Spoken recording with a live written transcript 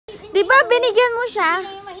Di ba binigyan mo siya?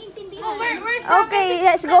 Oh, where's the Okay,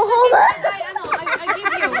 let's go home. I give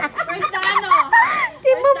you. Where's the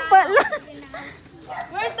Di mo pala.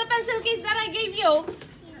 Where's the pencil case that I gave you?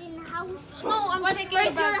 He's in the house. No, I'm checking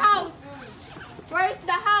where's your house? Where's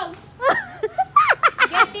the house?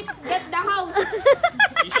 Get the house.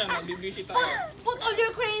 Isa, magbibisit ako. Put all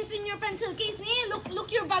your crayons in your pencil case. Look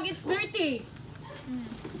your bag, it's dirty.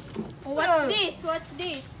 Oh, what's this? What's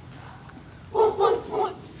this?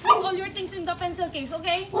 Put all your things in the pencil case,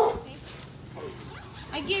 okay?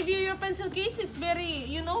 I gave you your pencil case. It's very,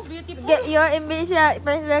 beautiful. Get your ambition.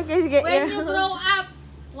 Pencil case, get When your... you grow up,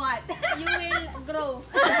 what? You will grow.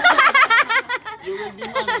 You will be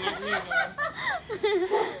man, not me, no?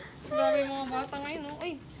 Grabe mga bata ngayon, no?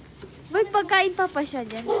 Uy. May pagkain pa siya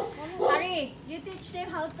dyan. Ari, you teach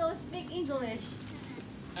them how to speak English.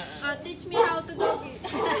 Teach me how to do it.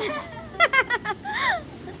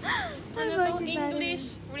 Ano to?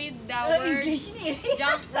 English, read the words,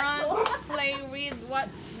 jump, run, play, read,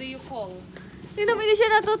 what do you call? Tingnan mo, hindi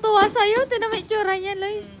siya natutuwa sa'yo. Tingnan mo yung tsura niya,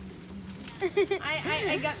 Loy.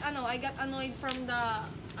 I got annoyed from the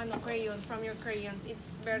crayon, from your crayons.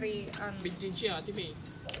 It's very Vintage siya, Ate May.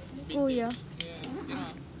 Kuya.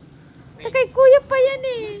 Yeah, Kay kuya pa yan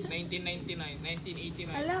eh. 1999,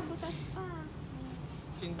 1989. Ala, butas pa.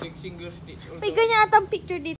 Single stitch. May ganyan atang picture dito.